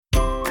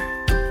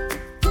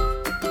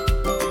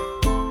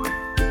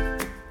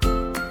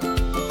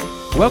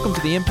Welcome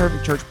to the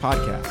Imperfect Church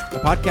Podcast, a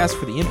podcast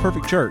for the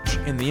imperfect church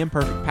and the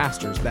imperfect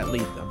pastors that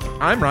lead them.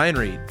 I'm Ryan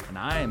Reed. And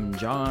I am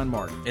John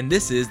Martin. And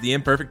this is the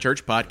Imperfect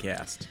Church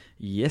Podcast.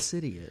 Yes,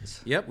 it is.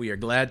 Yep, we are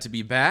glad to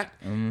be back.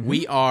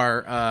 We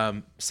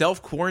are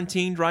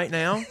self-quarantined right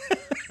now.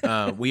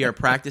 We are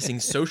practicing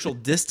social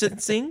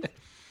distancing,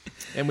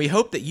 and we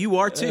hope that you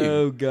are too.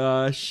 Oh,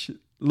 gosh.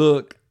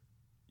 Look,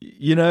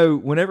 you know,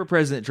 whenever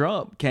President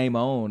Trump came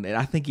on, and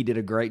I think he did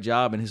a great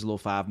job in his little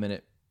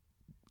 5-minute,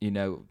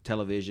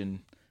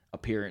 television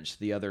appearance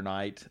the other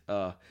night.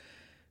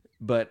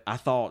 But I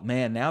thought,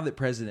 man, now that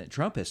President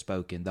Trump has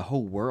spoken, the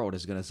whole world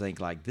is going to think,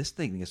 like, this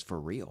thing is for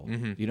real.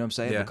 Mm-hmm. You know what I'm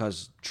saying? Yeah.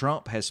 Because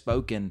Trump has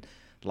spoken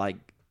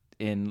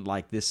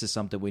this is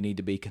something we need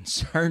to be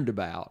concerned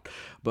about.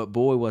 But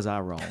boy, was I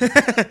wrong.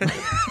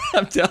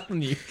 I'm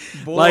telling you.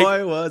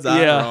 Boy, was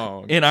I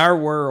wrong. In our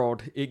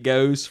world, it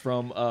goes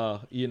from,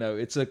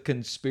 it's a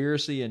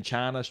conspiracy and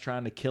China's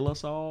trying to kill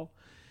us all,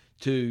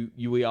 to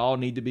we all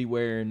need to be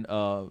wearing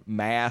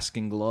masks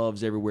and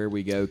gloves everywhere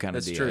we go kind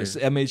of deal. That's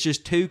true. It's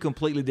just two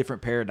completely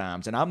different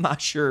paradigms, and I'm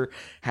not sure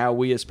how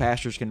we as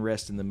pastors can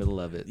rest in the middle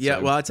of it. Yeah,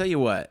 so. well, I'll tell you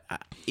what.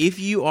 If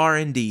you are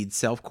indeed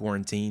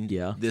self-quarantined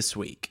this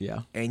week,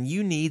 and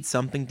you need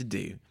something to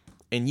do,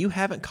 and you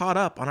haven't caught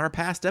up on our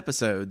past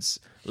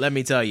episodes, let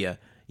me tell you,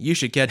 you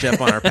should catch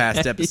up on our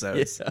past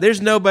episodes.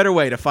 There's no better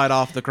way to fight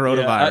off the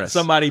coronavirus.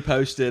 Somebody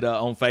posted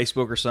on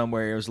Facebook or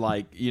somewhere, it was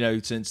like,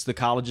 since the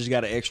colleges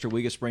got an extra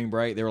week of spring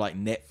break, they were like,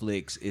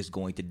 Netflix is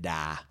going to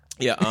die.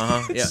 Yeah,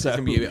 Yeah, it's going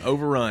to be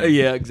overrun.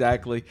 Yeah,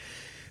 exactly.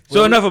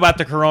 So enough about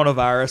the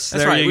coronavirus.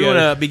 That's right. We want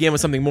to begin with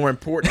something more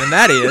important, and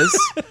that is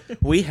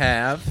we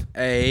have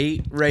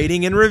a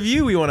rating and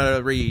review we want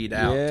to read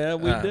out. Yeah,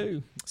 we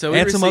do. So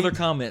and some other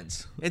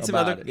comments. And some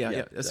other,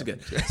 yeah, that's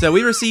good. So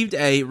we received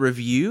a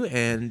review,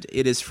 and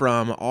it is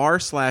from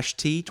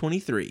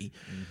R/T23,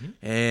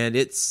 and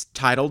it's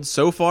titled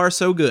 "So Far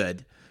So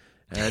Good."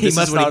 He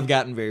must not have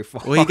gotten very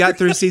far. Well, he got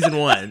through season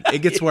 1. It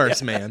gets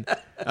worse, man.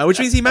 Which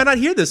means he might not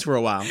hear this for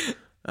a while.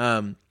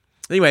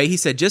 Anyway, he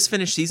said, just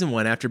finished season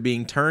 1 after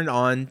being turned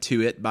on to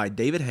it by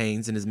David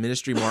Haynes and his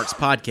Ministry Marks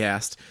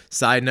podcast.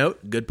 Side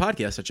note, good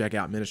podcast to check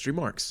out, Ministry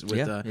Marks, with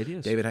it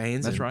is. David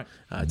Haynes and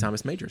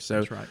Thomas Major. So,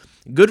 that's right.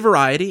 Good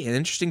variety and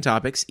interesting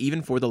topics,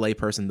 even for the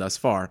layperson thus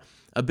far.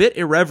 A bit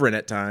irreverent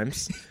at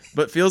times,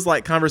 but feels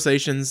like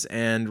conversations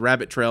and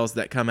rabbit trails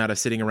that come out of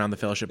sitting around the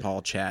fellowship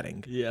hall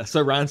chatting. Yeah,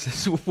 so Ryan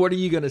says, what are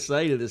you going to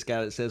say to this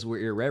guy that says we're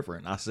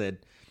irreverent? I said,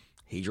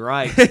 he's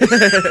right.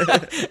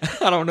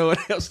 I don't know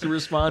what else to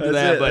respond to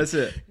that. That's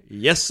it.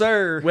 Yes,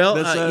 sir. Well,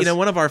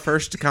 one of our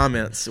first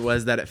comments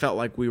was that it felt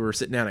like we were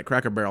sitting down at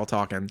Cracker Barrel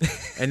talking,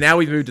 and now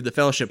we've moved to the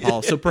fellowship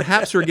hall, so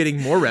perhaps we're getting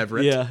more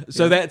reverent. Yeah.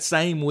 So that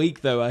same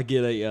week, though, I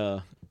get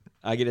a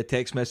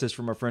text message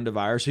from a friend of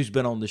ours who's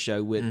been on the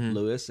show with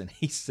Lewis, and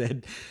he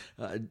said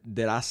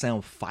that I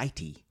sound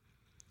fighty.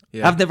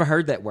 Yeah. I've never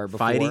heard that word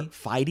before.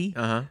 Fighty.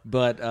 Uh-huh.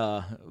 But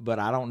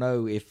I don't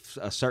know if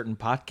a certain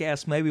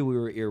podcast, maybe we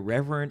were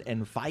irreverent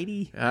and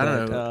fighty. I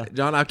don't know.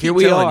 John, I'll keep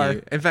telling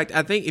you. In fact,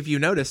 I think if you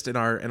noticed in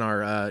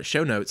our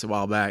show notes a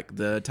while back,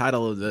 the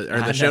title of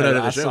the show note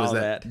of the show was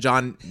that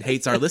John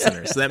hates our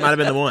listeners. So that might have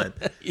been the one.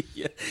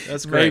 Yeah.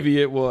 That's great.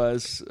 Maybe it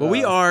was. Well,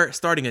 we are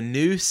starting a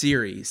new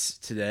series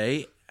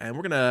today. And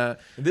we're going to...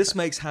 This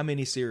makes how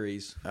many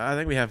series? I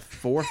think we have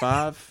 4 or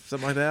 5,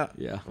 something like that.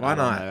 Yeah. Why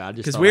not?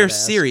 Because we're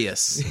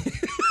serious.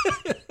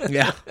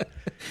 Yeah.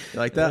 You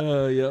like that?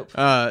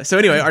 Yep. So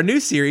anyway, our new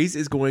series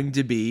is going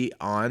to be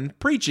on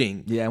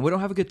preaching. Yeah, and we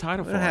don't have a good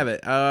title for it. We don't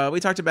have it. We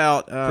talked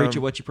about...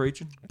 Preaching what you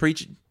preaching?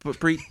 Preach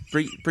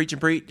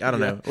and preach. I don't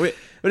know. But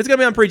it's going to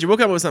be on preaching. We'll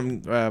come up with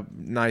something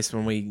nice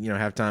when we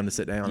have time to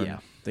sit down and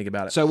think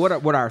about it. So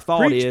what our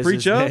thought is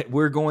that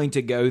we're going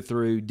to go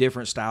through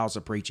different styles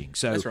of preaching.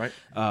 So that's right.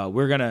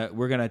 We're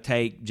gonna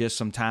take just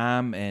some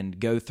time and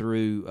go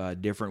through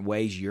different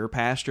ways your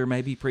pastor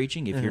may be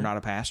preaching if you're not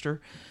a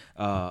pastor.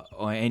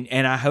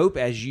 And I hope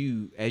as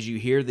you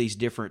hear these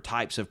different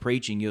types of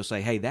preaching, you'll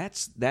say, hey,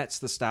 that's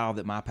the style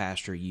that my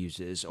pastor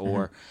uses,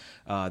 or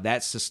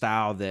that's the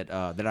style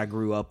that I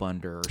grew up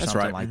under, or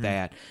something like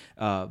that.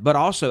 But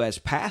also as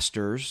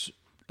pastors,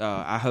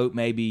 I hope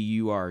maybe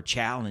you are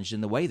challenged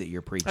in the way that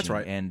you're preaching. That's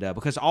right. And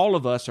because all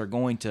of us are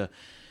going to,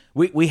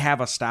 we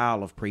have a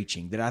style of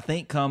preaching that I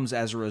think comes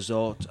as a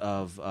result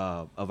of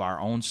our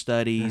own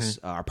studies,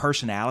 our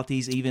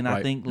personalities even,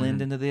 I think,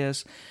 lend into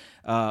this.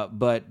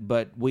 But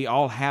we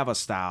all have a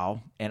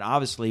style, and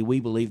obviously we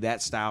believe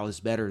that style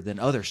is better than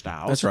other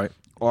styles. That's right.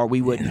 Or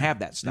we wouldn't have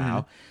that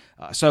style.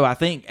 So I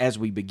think as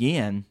we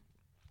begin,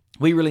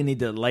 we really need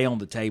to lay on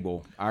the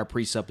table our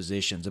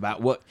presuppositions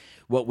about what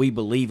we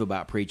believe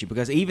about preaching,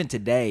 because even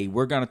today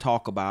we're going to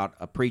talk about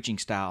a preaching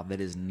style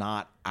that is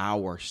not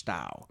our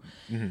style.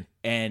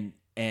 And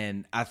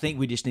I think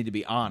we just need to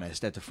be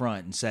honest at the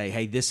front and say,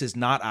 hey, this is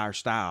not our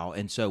style,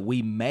 and so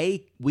we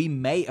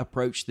may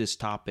approach this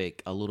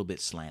topic a little bit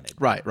slanted.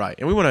 Right.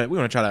 And we want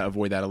to try to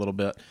avoid that a little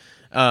bit.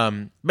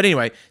 But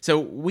anyway, so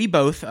we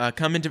both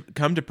come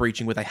to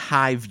preaching with a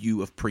high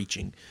view of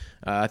preaching.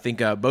 I think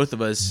both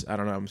of us, I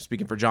don't know, I'm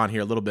speaking for John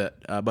here a little bit,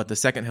 but the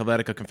Second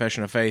Helvetica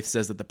Confession of Faith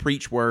says that the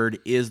preached word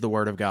is the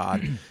word of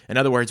God. In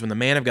other words, when the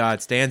man of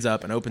God stands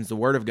up and opens the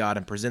word of God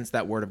and presents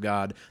that word of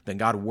God, then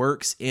God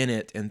works in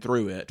it and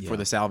through it for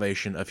the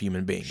salvation of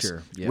human beings.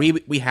 Sure. Yeah.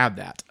 We have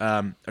that.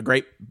 A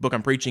great book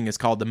on preaching is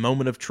called The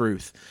Moment of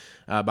Truth.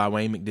 By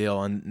Wayne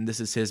McDill, and this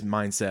is his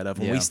mindset of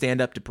when we stand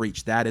up to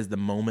preach, that is the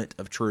moment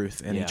of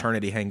truth, and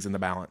eternity hangs in the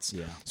balance.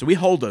 Yeah. So we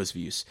hold those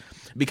views.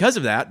 Because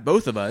of that,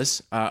 both of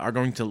us are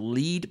going to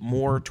lead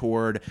more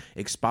toward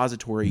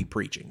expository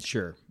preaching.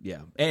 Sure, yeah,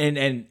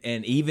 and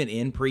even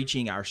in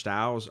preaching, our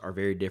styles are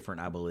very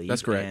different, I believe.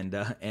 That's correct.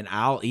 And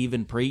I'll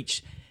even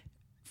preach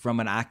from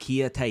an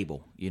IKEA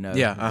table,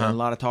 Yeah, Done a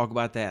lot of talk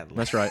about that.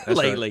 That's right.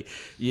 Lately,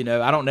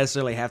 I don't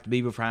necessarily have to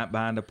be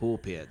behind a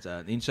pulpit,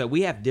 and so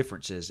we have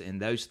differences in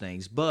those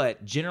things.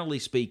 But generally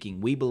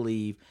speaking, we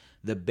believe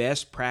the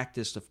best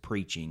practice of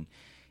preaching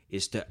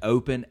is to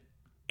open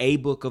a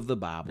book of the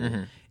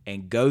Bible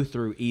and go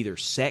through either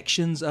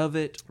sections of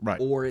it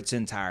or its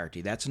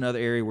entirety. That's another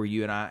area where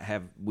you and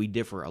I we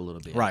differ a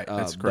little bit. Right.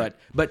 That's correct.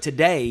 But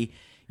today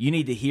you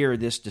need to hear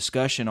this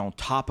discussion on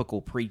topical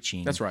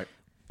preaching. That's right.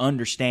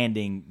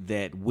 Understanding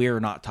that we're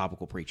not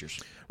topical preachers,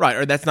 right?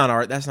 Or that's not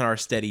our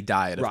steady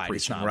diet of preaching.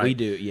 It's not. Right? We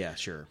do, yeah,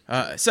 sure.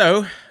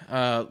 So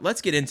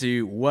let's get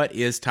into what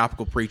is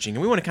topical preaching,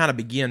 and we want to kind of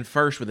begin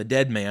first with a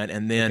dead man,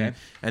 and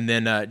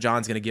then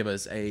John's going to give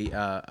us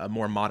a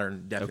more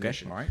modern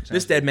definition. Okay. All right.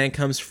 This dead man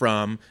comes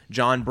from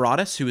John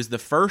Broadus, who is the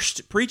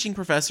first preaching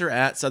professor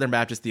at Southern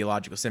Baptist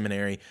Theological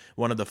Seminary,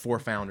 one of the 4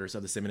 founders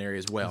of the seminary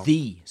as well.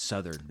 The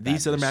Southern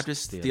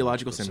Baptist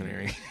Theological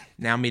Seminary.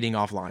 Now meeting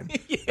offline.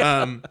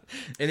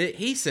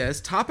 He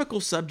says, topical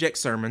subject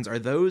sermons are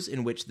those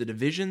in which the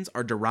divisions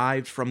are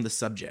derived from the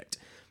subject.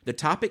 The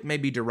topic may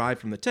be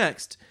derived from the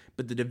text,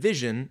 but the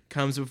division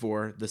comes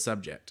before the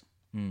subject.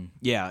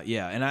 Yeah,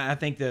 and I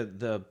think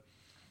the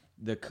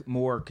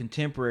more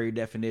contemporary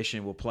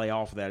definition will play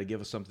off of that to give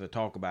us something to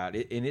talk about.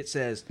 And it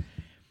says,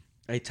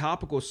 a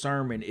topical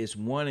sermon is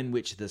one in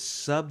which the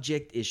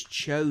subject is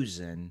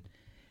chosen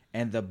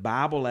and the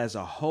Bible as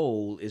a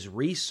whole is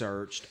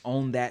researched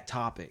on that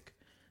topic.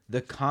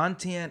 The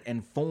content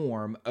and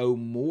form owe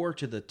more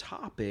to the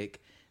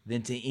topic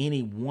than to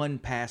any one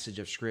passage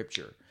of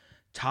Scripture.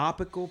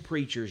 Topical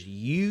preachers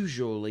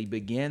usually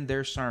begin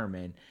their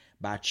sermon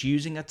by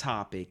choosing a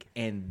topic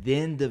and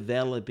then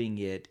developing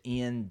it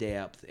in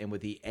depth and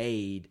with the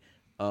aid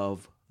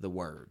of the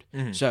Word.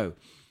 Mm-hmm. So,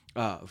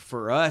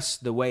 for us,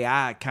 the way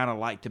I kind of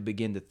like to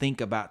begin to think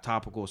about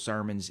topical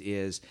sermons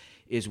is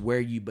where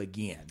you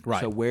begin.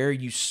 Right. So where are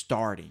you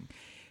starting?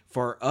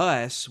 For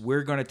us,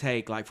 we're going to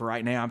take, like for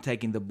right now, I'm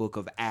taking the book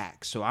of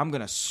Acts. So I'm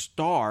going to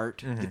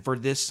start for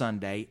this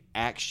Sunday,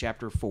 Acts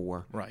chapter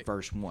 4,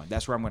 verse 1.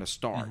 That's where I'm going to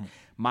start. Mm-hmm.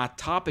 My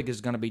topic is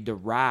going to be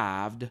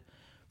derived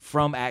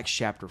from Acts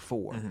chapter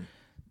 4. Mm-hmm.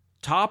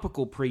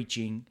 Topical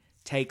preaching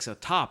takes a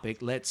topic,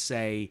 let's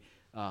say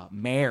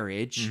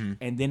marriage,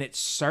 and then it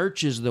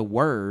searches the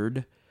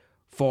Word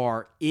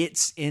for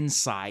its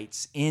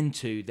insights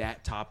into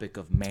that topic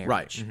of marriage.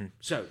 Right. Mm-hmm.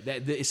 So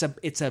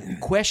it's a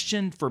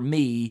question for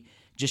me,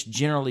 just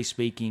generally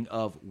speaking,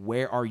 of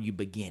where are you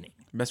beginning?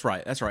 That's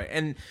right.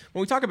 And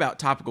when we talk about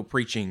topical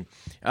preaching,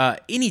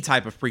 any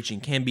type of preaching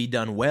can be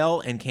done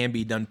well and can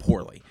be done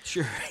poorly.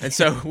 Sure. And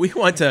so we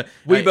want to...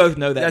 we both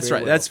know that. That's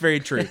very right. well. That's very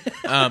true.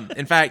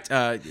 In fact,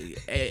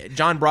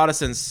 John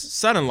Broaduson's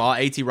son-in-law,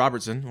 A.T.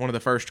 Robertson, one of the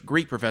first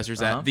Greek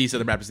professors at the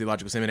Southern Baptist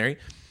Theological Seminary,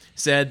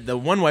 said the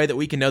one way that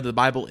we can know that the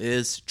Bible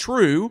is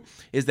true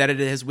is that it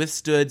has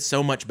withstood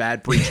so much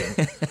bad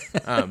preaching.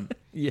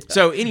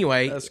 So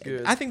anyway, that's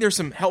good. I think there's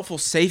some helpful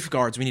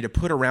safeguards we need to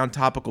put around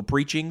topical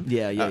preaching.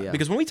 Yeah.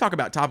 Because when we talk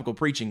about topical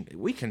preaching,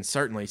 we can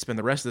certainly spend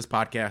the rest of this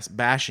podcast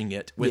bashing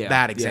it with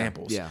bad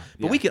examples.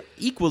 But we could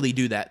equally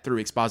do that through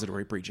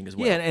expository preaching as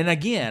well. Yeah, and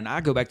again,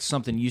 I go back to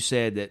something you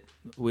said that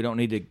we don't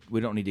need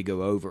to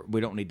go over.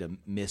 We don't need to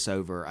miss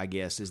over, I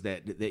guess, is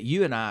that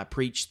you and I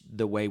preach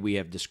the way we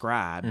have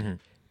described. Mm-hmm.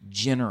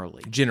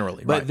 Generally,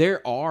 but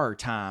there are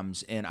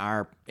times in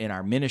our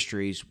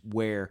ministries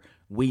where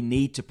we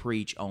need to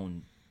preach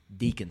on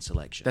deacon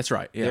selection. That's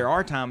right. Yeah. There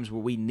are times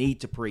where we need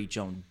to preach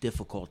on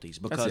difficulties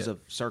because of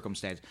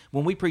circumstance.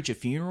 When we preach a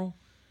funeral,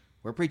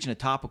 we're preaching a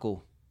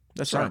topical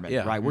sermon. Right.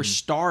 Yeah. Right? We're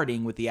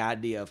starting with the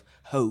idea of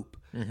hope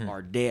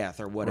or death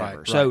or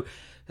whatever. Right.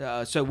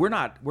 So we're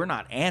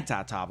not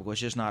anti-topical.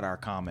 It's just not our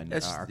common.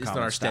 It's not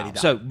our steady diet.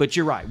 So, but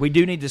you're right. We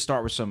do need to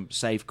start with some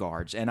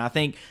safeguards, and I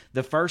think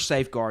the first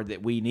safeguard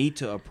that we need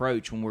to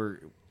approach when we're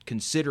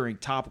considering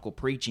topical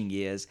preaching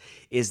is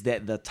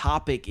that the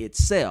topic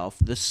itself,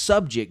 the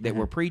subject that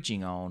we're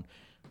preaching on,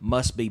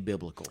 must be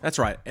biblical. That's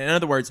right. In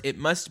other words, it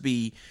must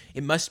be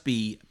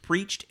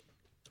preached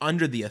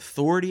under the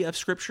authority of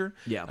Scripture.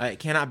 Yeah. It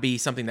cannot be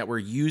something that we're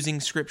using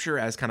Scripture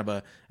as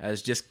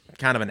just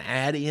kind of an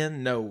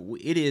add-in. No,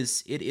 it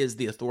is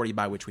the authority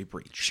by which we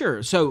preach.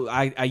 Sure. So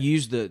I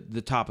use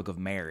the topic of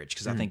marriage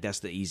because I think that's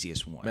the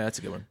easiest one. Yeah, that's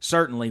a good one.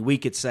 Certainly, we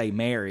could say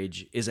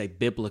marriage is a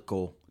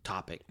biblical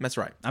topic. That's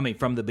right. I mean,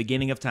 from the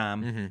beginning of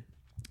time,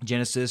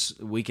 Genesis,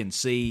 we can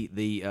see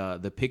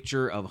the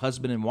picture of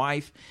husband and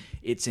wife.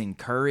 It's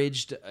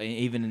encouraged,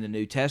 even in the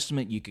New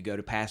Testament. You could go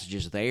to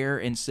passages there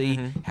and see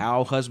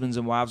how husbands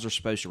and wives are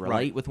supposed to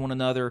relate with one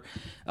another.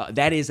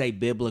 That is a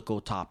biblical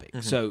topic.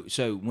 So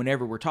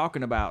whenever we're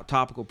talking about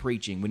topical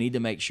preaching, we need to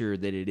make sure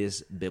that it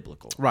is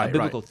biblical. Right, a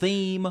biblical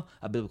theme,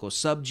 a biblical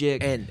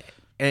subject.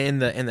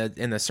 And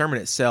the sermon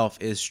itself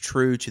is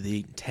true to the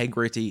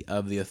integrity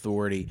of the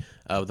authority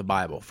of the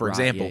Bible. For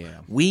example,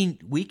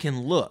 we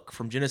can look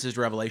from Genesis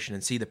to Revelation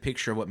and see the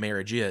picture of what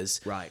marriage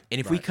is. Right.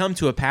 And if we come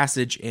to a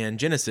passage in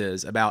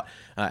Genesis about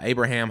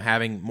Abraham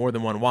having more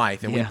than one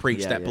wife, and we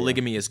preach that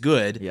polygamy is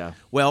good,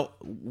 well,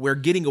 we're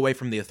getting away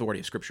from the authority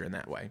of Scripture in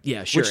that way.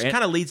 Yeah, sure. Which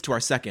kind of leads to our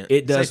second.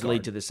 It does safeguard.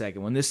 lead to the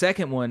second one. The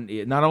second one,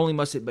 not only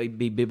must it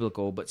be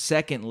biblical, but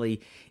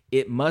secondly,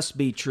 it must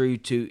be true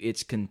to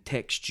its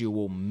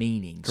contextual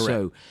meaning. Correct.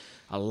 So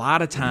a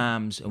lot of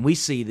times, and we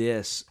see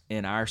this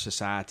in our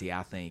society,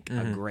 I think,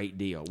 a great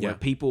deal, where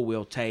people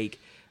will take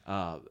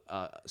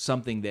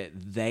something that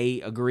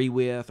they agree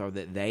with or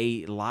that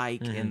they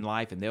like in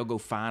life, and they'll go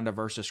find a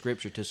verse of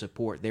Scripture to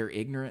support their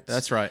ignorance.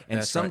 That's right.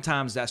 And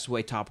sometimes that's the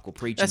way topical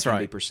preaching can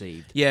be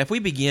perceived. Yeah, if we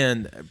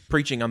begin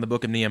preaching on the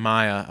book of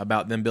Nehemiah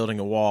about them building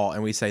a wall,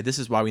 and we say this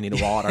is why we need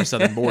a wall at our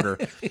southern border,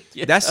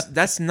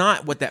 that's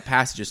not what that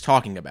passage is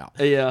talking about.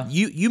 Yeah,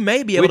 you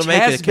may be able to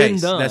make a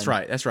case. Done.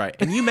 That's right.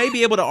 And you may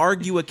be able to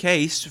argue a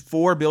case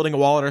for building a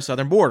wall at our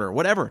southern border,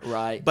 whatever.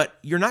 Right. But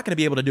you're not going to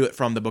be able to do it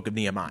from the book of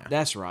Nehemiah.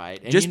 That's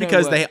right. And just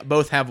because they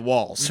both have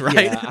walls,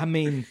 right? Yeah, I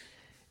mean,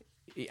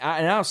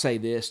 and I'll say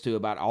this too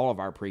about all of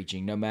our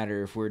preaching, no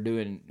matter if we're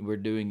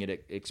doing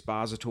it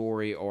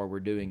expository or we're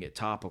doing it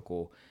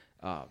topical.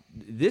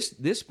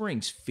 This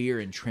brings fear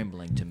and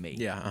trembling to me.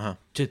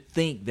 To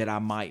think that I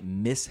might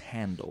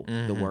mishandle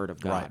the Word of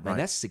God. Right.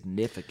 That's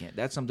significant.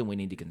 That's something we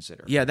need to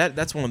consider. Yeah,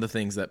 that's one of the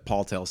things that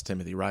Paul tells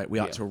Timothy, right? We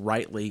ought to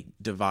rightly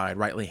divide,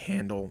 rightly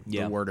handle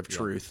the Word of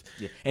truth.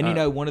 Yeah.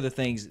 And one of the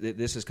things that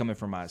this is coming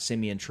from my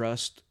Simeon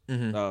Trust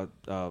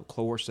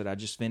course that I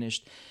just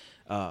finished.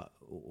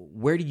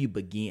 Where do you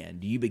begin?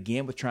 Do you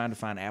begin with trying to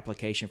find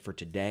application for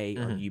today,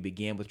 or do you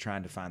begin with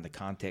trying to find the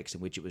context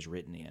in which it was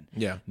written in?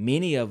 Yeah.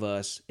 Many of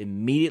us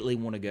immediately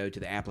want to go to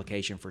the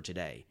application for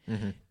today.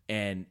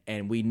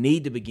 And we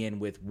need to begin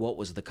with what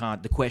was the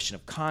question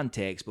of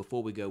context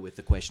before we go with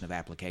the question of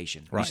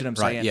application. You see what I'm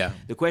saying? Yeah.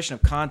 The question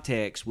of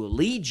context will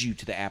lead you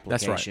to the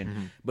application, That's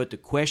right. But the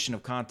question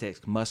of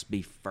context must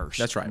be first.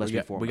 That's right.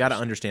 We got to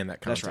understand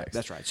that context.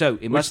 That's right. So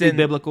it must be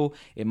biblical.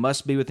 It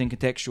must be within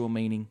contextual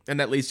meaning. And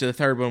that leads to the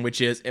third one, which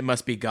is it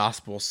must be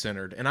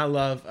gospel-centered. And I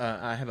love,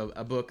 I have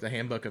a book, the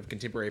Handbook of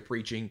Contemporary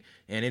Preaching,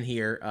 and in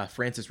here,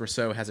 Francis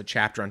Rousseau has a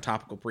chapter on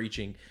topical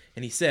preaching,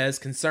 and he says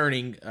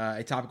concerning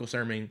a topical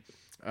sermon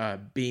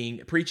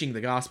preaching the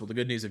gospel, the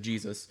good news of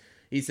Jesus,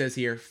 he says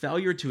here,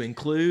 failure to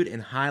include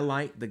and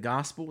highlight the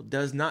gospel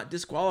does not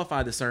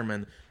disqualify the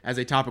sermon as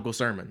a topical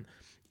sermon.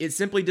 It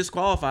simply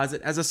disqualifies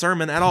it as a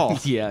sermon at all.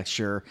 Yeah,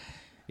 sure.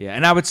 Yeah,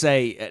 and I would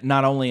say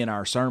not only in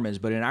our sermons,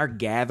 but in our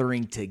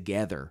gathering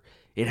together,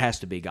 it has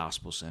to be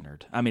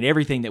gospel-centered. I mean,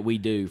 everything that we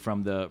do,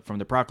 from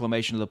the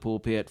proclamation of the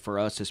pulpit for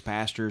us as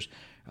pastors,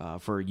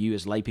 for you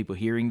as lay people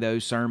hearing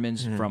those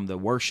sermons, from the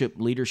worship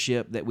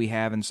leadership that we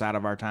have inside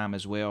of our time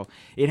as well,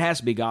 it has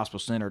to be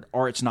gospel-centered,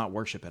 or it's not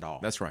worship at all.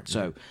 That's right.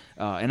 So,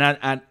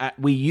 and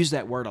we use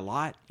that word a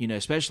lot,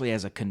 especially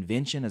as a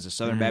convention, as a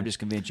Southern Baptist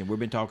convention. We've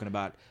been talking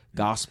about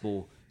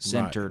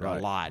gospel-centered a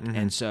lot,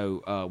 and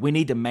so we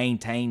need to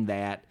maintain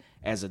that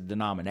as a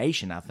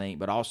denomination, I think,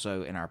 but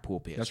also in our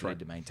pulpits. That's right. We need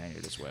to maintain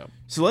it as well.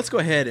 So let's go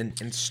ahead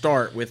and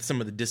start with some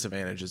of the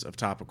disadvantages of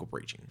topical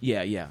preaching.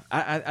 Yeah.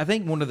 I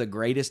think one of the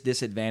greatest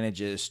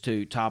disadvantages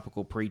to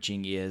topical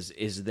preaching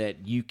is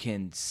that you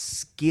can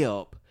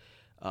skip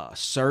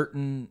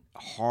certain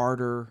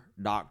harder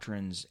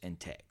doctrines and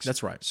texts.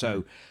 That's right.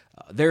 So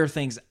there are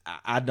things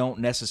I don't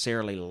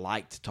necessarily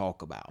like to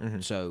talk about.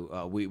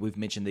 So we've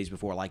mentioned these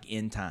before, like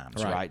end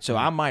times, right? So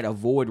I might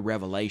avoid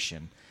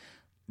Revelation.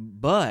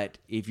 But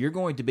if you're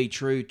going to be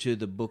true to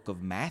the book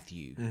of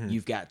Matthew,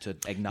 you've got to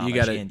acknowledge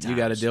end times. You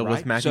got to deal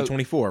with Matthew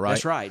 24, right?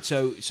 That's right.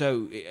 So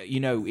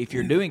if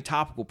you're doing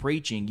topical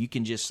preaching, you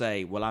can just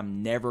say, "Well,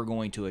 I'm never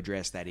going to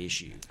address that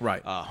issue."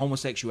 Right.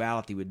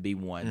 Homosexuality would be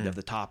one of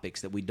the topics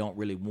that we don't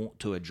really want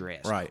to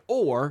address. Right.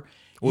 Or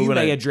you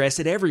may address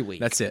it every week.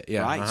 That's it.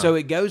 Yeah. Right. So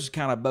it goes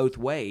kind of both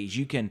ways.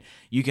 You can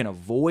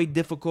avoid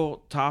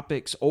difficult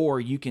topics, or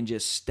you can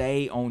just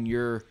stay on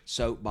your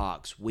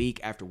soapbox week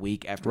after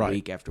week after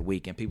week after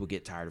week, and people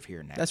get tired of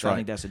hearing that. That's right. I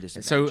think that's a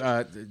disadvantage.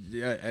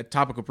 So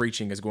topical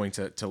preaching is going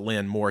to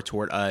lend more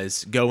toward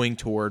us going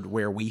toward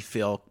where we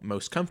feel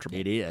most comfortable.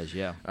 It is,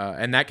 yeah.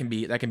 And that can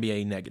be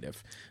a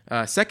negative.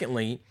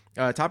 Secondly,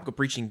 topical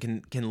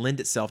preaching can lend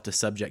itself to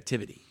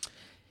subjectivity.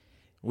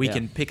 We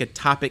can pick a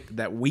topic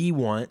that we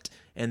want,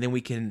 and then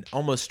we can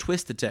almost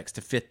twist the text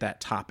to fit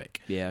that topic.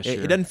 Yeah, sure.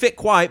 It doesn't fit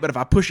quite, but if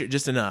I push it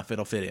just enough,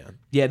 it'll fit in.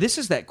 Yeah, this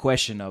is that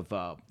question of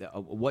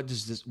what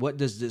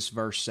does this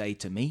verse say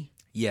to me?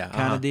 Yeah,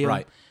 kind of deal.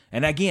 Right.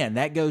 And again,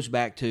 that goes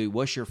back to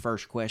what's your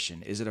first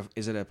question? Is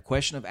it a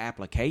question of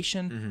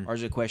application or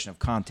is it a question of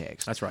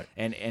context? That's right.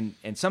 And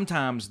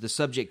sometimes the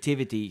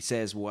subjectivity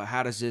says, well,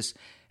 how does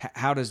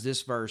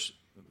this verse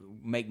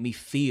make me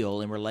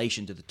feel in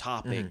relation to the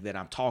topic that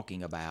I'm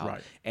talking about?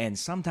 Right. And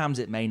sometimes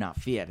it may not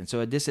fit. And so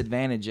a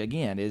disadvantage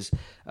again is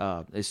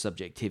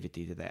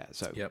subjectivity to that.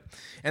 So yep.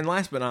 And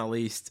last but not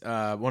least,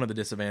 one of the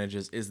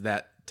disadvantages is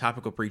that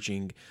topical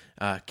preaching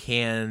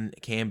can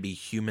be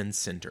human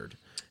centered.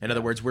 In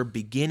other words, we're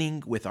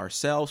beginning with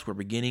ourselves, we're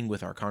beginning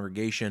with our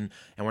congregation,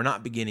 and we're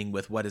not beginning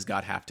with what does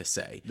God have to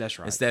say. That's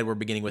right. Instead, we're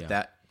beginning with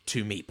that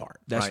to me part.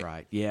 That's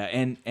right. Yeah.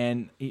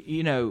 And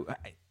you know,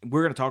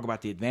 we're going to talk about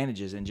the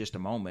advantages in just a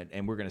moment,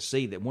 and we're going to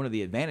see that one of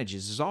the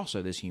advantages is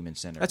also this human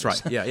centered. That's right.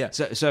 Yeah.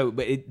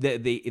 But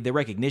the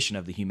recognition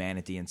of the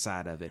humanity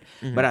inside of it.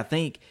 But I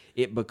think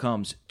it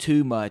becomes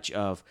too much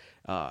of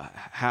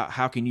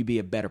how can you be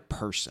a better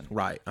person?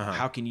 Right.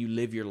 How can you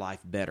live your life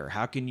better?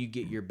 How can you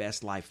get your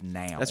best life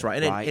now? That's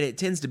right. And it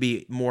tends to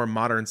be more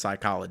modern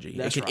psychology.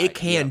 It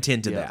can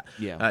tend to that.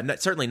 Yeah.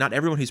 Certainly not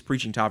everyone who's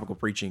preaching topical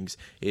preachings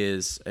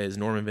is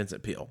Norman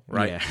Vincent Peale,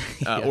 right?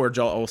 Or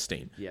Joel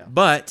Osteen. Yeah.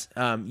 But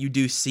you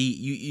do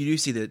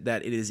see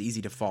that it is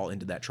easy to fall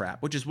into that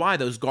trap, which is why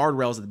those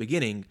guardrails at the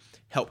beginning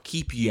help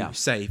keep you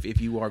safe if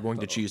you are going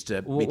to choose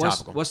to be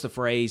topical. What's the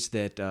phrase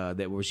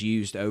that was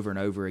used over and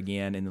over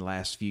again in the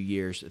last few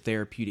years?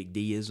 Therapeutic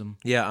deism.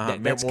 Yeah,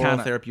 that's kind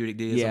of therapeutic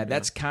deism. Yeah,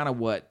 that's kind of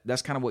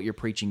what your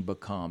preaching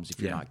becomes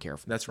if you're not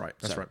careful. That's right.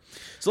 That's right.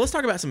 So let's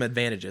talk about some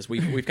advantages.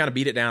 We've kind of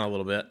beat it down a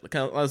little bit.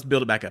 Let's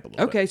build it back up a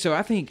little bit. Okay, so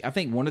I think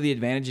one of the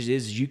advantages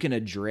is you can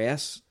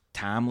address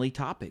timely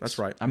topics. That's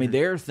right. I mean,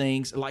 there are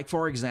things like,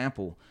 for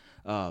example,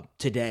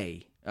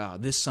 today,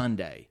 this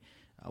Sunday,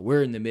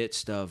 we're in the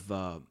midst of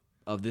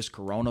this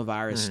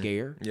coronavirus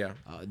scare. Yeah.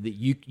 That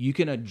you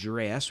can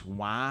address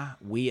why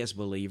we as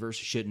believers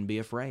shouldn't be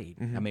afraid.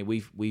 I mean,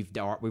 we've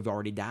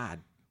already died.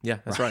 Yeah,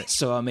 that's right.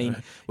 So I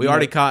mean, we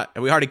already caught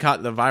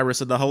the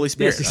virus of the Holy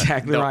Spirit. That's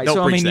exactly right. Don't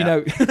so I mean,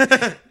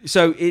 that.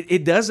 So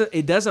it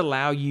does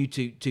allow you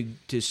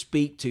to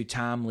speak to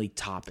timely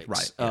topics.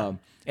 Right. Yeah.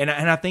 And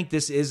I think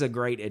this is a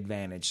great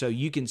advantage. So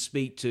you can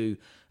speak to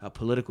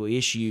political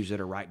issues that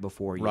are right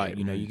before you. Right.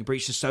 You know, you can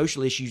preach to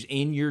social issues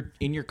in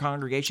your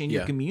congregation, in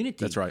your community.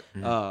 That's right.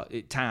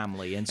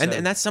 Timely, and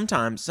that's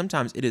sometimes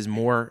it is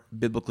more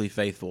biblically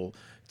faithful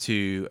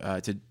to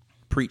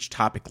preach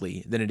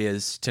topically than it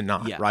is to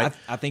not. Yeah, right.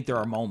 I think there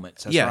are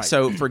moments. That's yeah. right.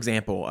 So, for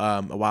example,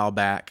 a while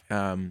back.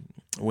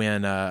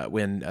 When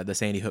the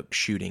Sandy Hook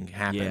shooting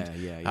happened,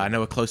 I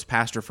know a close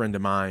pastor friend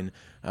of mine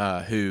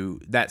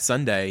who that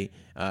Sunday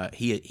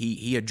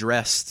he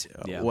addressed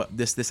what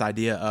this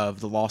idea of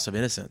the loss of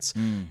innocence,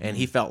 and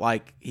he felt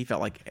like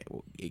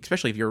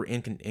especially if you're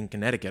in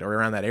Connecticut or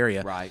around that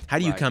area, right? How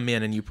do you come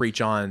in and you preach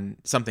on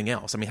something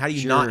else? I mean, how do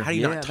you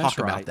not talk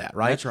about that,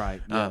 right? That's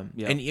right.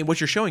 And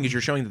what you're showing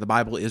that the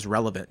Bible is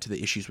relevant to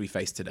the issues we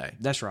face today.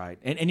 That's right.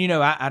 And you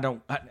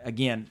know,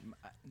 again.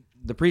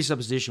 The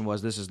presupposition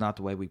was this is not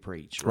the way we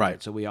preach,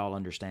 right? So we all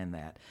understand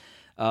that.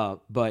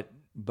 But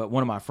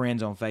one of my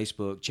friends on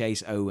Facebook,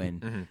 Chase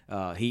Owen,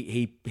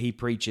 he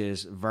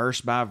preaches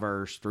verse by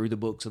verse through the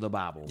books of the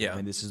Bible. Yeah. I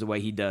mean, this is the way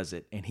he does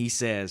it. And he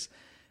says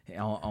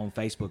on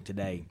Facebook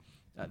today,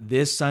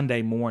 this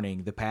Sunday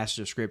morning, the passage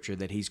of Scripture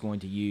that he's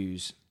going to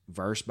use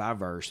verse by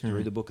verse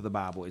through the book of the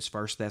Bible is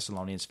 1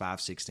 Thessalonians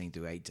 5:16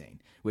 through 18,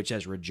 which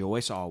says,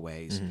 "Rejoice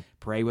always,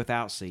 pray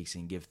without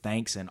ceasing, give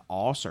thanks in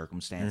all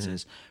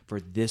circumstances,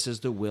 for this is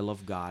the will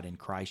of God in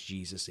Christ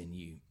Jesus in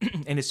you."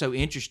 And it's so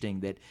interesting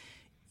that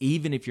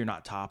even if you're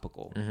not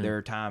topical, there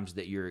are times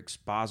that your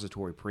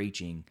expository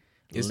preaching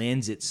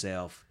lends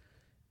itself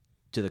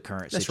to the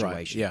current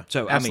situation. Right. Yeah.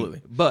 So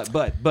absolutely. I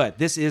mean, but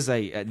this is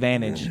a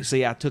advantage.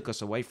 See, I took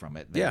us away from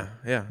it there.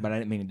 Yeah. But I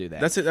didn't mean to do that.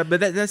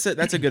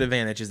 That's a good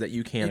advantage, is that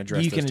you can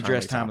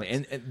address timely.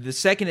 And the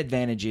second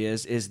advantage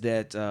is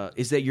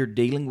that you're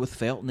dealing with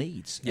felt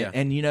needs. Yeah.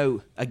 And you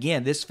know,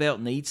 again, this felt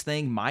needs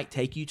thing might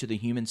take you to the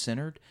human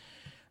centered.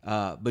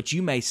 But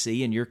you may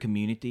see in your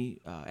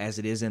community, as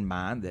it is in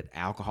mine, that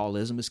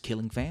alcoholism is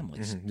killing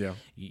families. Yeah.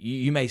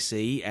 You may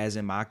see, as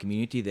in my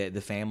community, that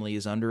the family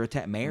is under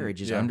attack,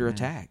 marriage is under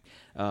attack.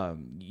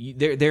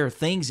 There are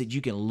things that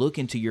you can look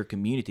into your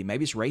community.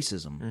 Maybe it's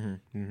racism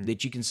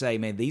that you can say,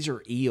 man, these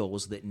are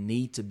ills that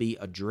need to be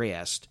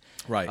addressed.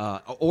 Right.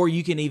 Or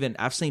you can even,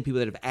 I've seen people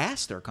that have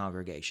asked their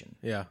congregation,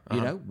 you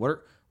know,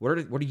 what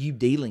are you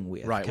dealing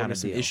with? Right. What are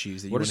some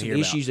issues that you what are want to some hear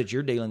issues about? that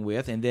you're dealing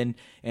with, and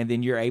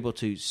then you're able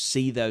to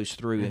see those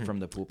through from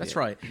the pulpit. That's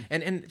right.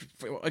 And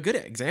a good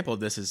example of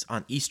this is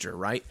on Easter,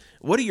 right?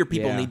 What do your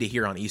people need to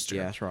hear on Easter?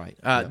 Yeah, that's right.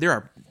 There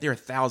are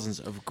thousands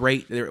of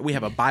we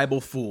have a Bible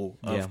full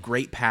of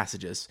great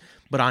passages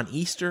But on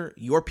Easter,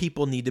 your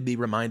people need to be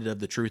reminded of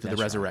the truth of the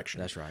resurrection.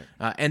 That's right.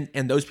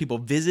 And those people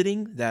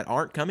visiting that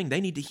aren't coming,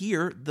 they need to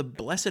hear the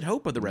blessed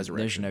hope of the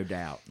resurrection. There's no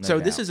doubt.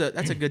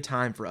 That's a good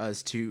time for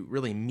us to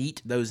really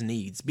meet those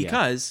needs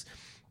because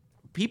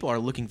people are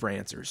looking for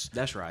answers.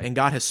 That's right. And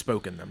God has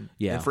spoken them.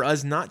 Yeah. And for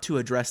us not to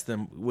address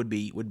them would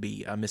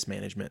be a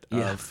mismanagement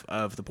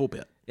of the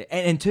pulpit.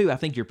 And two, I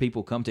think your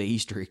people come to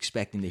Easter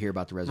expecting to hear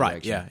about the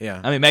resurrection. Right, yeah.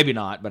 I mean, maybe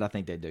not, but I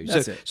think they do.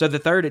 That's it. So the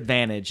third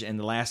advantage and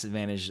the last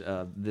advantage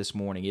this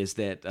morning is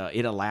that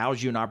it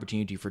allows you an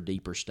opportunity for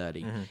deeper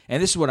study. Mm-hmm.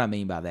 And this is what I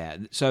mean by that.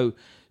 So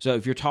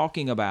if you're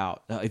talking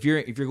about, if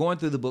you're going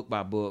through the book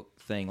by book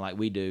thing like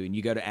we do, and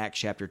you go to Acts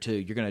chapter 2,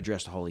 you're going to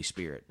address the Holy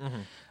Spirit.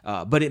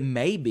 Mm-hmm. But it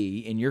may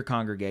be in your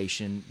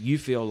congregation, you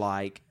feel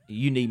like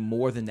you need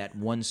more than that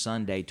one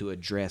Sunday to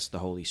address the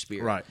Holy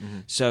Spirit. Right. Mm-hmm.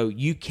 So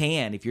you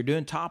can, if you're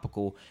doing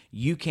topical,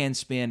 you can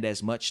spend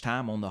as much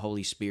time on the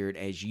Holy Spirit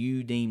as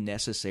you deem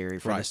necessary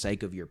for the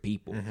sake of your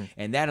people. Mm-hmm.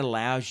 And that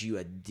allows you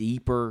a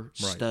deeper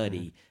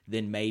study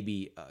than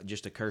maybe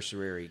just a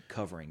cursory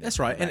covering. That's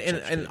right.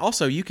 And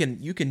also you can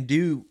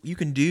do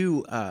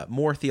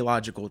more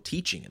theological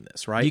teaching in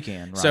this, right? You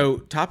can. Right. So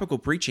topical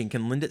preaching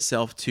can lend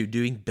itself to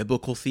doing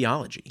biblical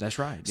theology. That's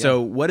right. Yeah.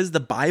 So what does the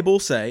Bible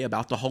say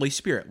about the Holy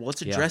Spirit? Well,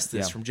 let's address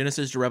this from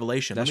Genesis to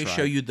Revelation. Let me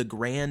show you the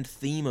grand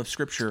theme of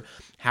Scripture,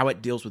 how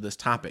it deals with this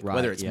topic,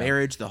 whether it's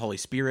marriage, the Holy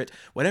Spirit,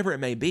 whatever it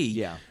may be.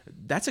 Yeah.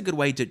 That's a good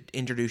way to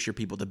introduce your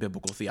people to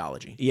biblical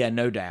theology. Yeah,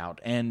 no doubt.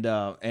 And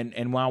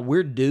while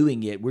we're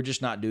doing it, we're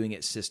just not doing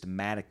it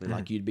systematically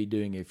like you'd be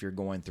doing if you're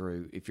going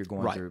through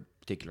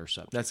particular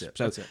subjects. That's it.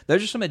 So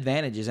those are some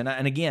advantages.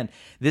 And again,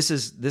 this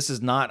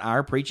is not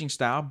our preaching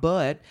style,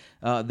 but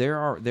there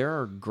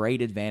are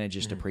great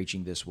advantages to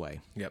preaching this way.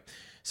 Yep.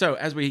 So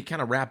as we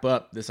kind of wrap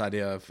up this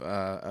idea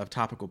of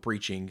topical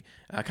preaching,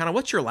 kind of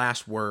what's your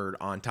last word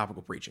on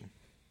topical preaching?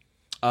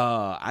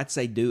 I'd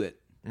say do it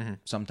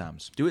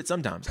sometimes. Do it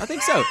sometimes. I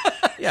think so.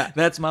 Yeah,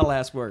 that's my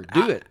last word.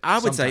 Do it. I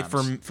would say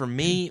for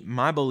me,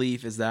 my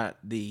belief is that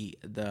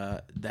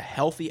a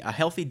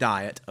healthy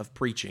diet of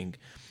preaching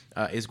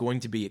is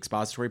going to be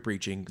expository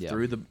preaching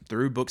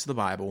through books of the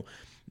Bible.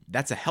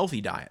 That's a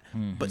healthy diet,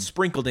 but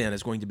sprinkled in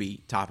is going to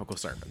be topical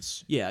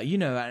sermons. Yeah,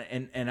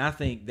 and I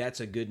think that's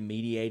a good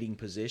mediating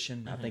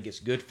position. I think it's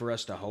good for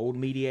us to hold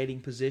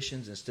mediating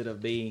positions instead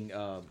of being,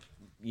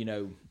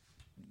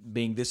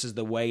 being this is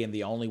the way and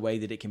the only way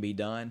that it can be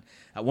done.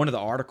 One of the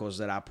articles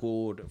that I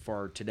pulled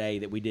for today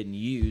that we didn't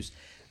use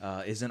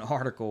is an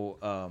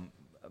article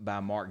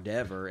by Mark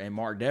Dever, and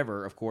Mark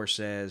Dever, of course,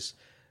 says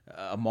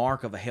a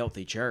mark of a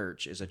healthy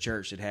church is a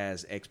church that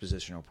has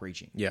expositional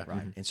preaching. Yeah. Right.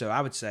 Mm-hmm. And so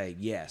I would say,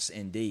 yes,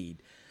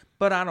 indeed.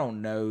 But I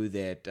don't know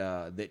that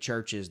that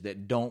churches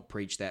that don't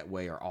preach that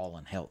way are all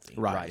unhealthy.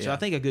 Right. Yeah. So I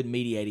think a good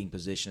mediating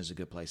position is a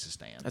good place to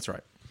stand. That's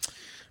right.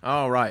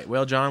 All right.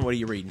 Well, John, what are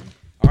you reading?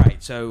 All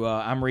right. So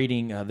I'm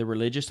reading The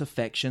Religious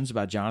Affections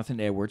by Jonathan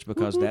Edwards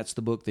because that's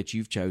the book that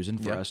you've chosen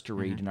for us to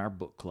read in our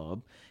book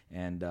club.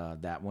 And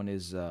that one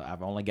is,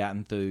 I've only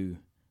gotten through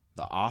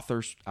the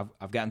author's,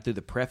 I've gotten through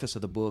the preface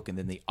of the book and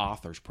then the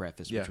author's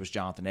preface, which was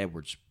Jonathan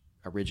Edwards'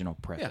 original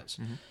preface.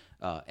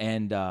 Yeah.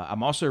 And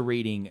I'm also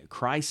reading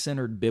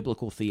Christ-Centered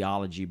Biblical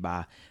Theology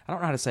by, I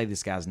don't know how to say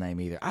this guy's name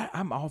either.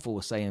 I'm awful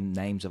with saying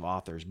names of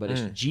authors, but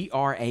it's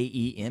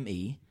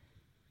Graeme.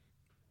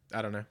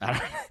 I don't know.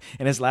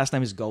 And his last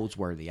name is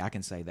Goldsworthy. I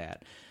can say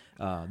that.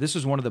 This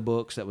was one of the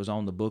books that was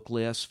on the book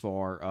list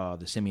for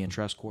the Simeon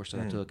Trust course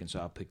that I took, and so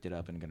I picked it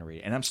up and I'm going to read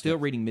it. And I'm still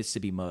reading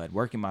Mississippi Mud,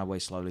 working my way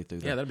slowly through.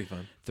 That'd be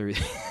fun.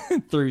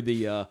 Through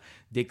the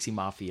Dixie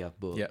Mafia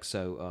book. Yep.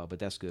 So, but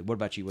that's good. What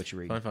about you? What you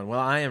reading? Fun. Well,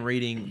 I am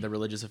reading The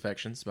Religious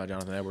Affections by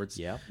Jonathan Edwards.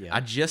 Yeah.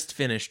 I just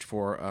finished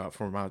for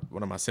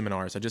one of my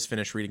seminars. I just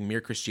finished reading Mere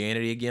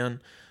Christianity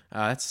again.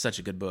 That's such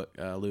a good book.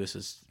 Lewis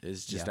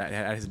is just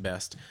at his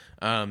best.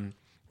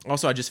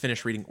 Also, I just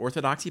finished reading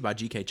Orthodoxy by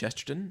G.K.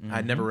 Chesterton.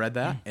 I'd never read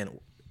that,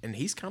 and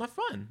he's kind of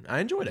fun. I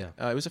enjoyed it.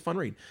 It was a fun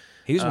read.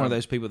 He was one of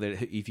those people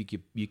that if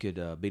you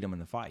could beat him in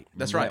the fight.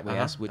 That's right. We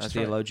asked which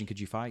theologian could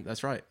you fight.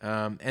 That's right.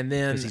 And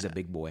then because he's a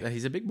big boy.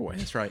 He's a big boy.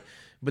 That's right.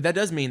 But that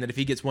does mean that if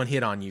he gets one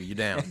hit on you, you're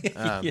down.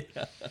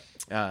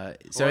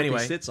 So anyway,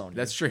 if he sits on you.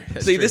 That's true.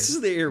 See, this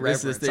is the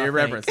irreverence. This is the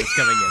irreverence that's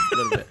coming in a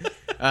little bit.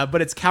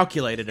 But it's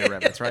calculated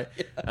irreverence, right?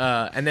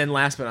 And then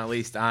last but not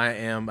least, I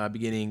am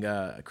beginning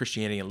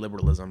Christianity and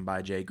Liberalism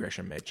by J.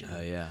 Gresham Machen.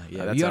 Oh, yeah.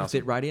 You have to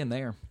fit right in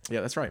there.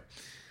 Yeah, that's right.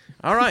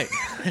 All right.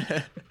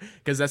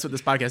 Because that's what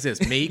this podcast is.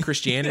 Me,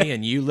 Christianity,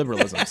 and you,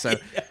 liberalism. So,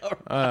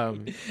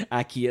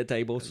 IKEA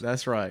tables.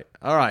 That's right.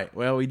 All right.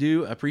 Well, we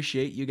do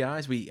appreciate you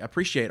guys. We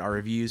appreciate our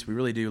reviews. We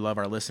really do love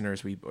our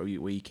listeners.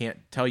 We can't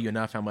tell you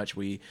enough how much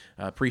we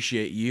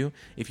appreciate you.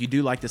 If you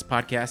do like this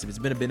podcast, if it's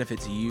been a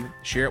benefit to you,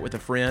 share it with a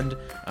friend.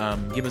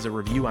 Give us a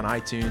review on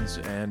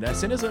iTunes, and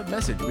send us a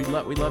message. We'd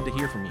love to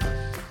hear from you.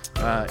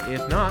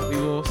 If not, we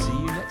will see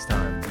you next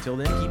time. Until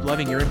then, keep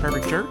loving your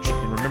imperfect church,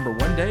 and remember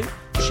one day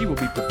she will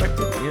be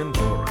perfected in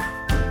glory.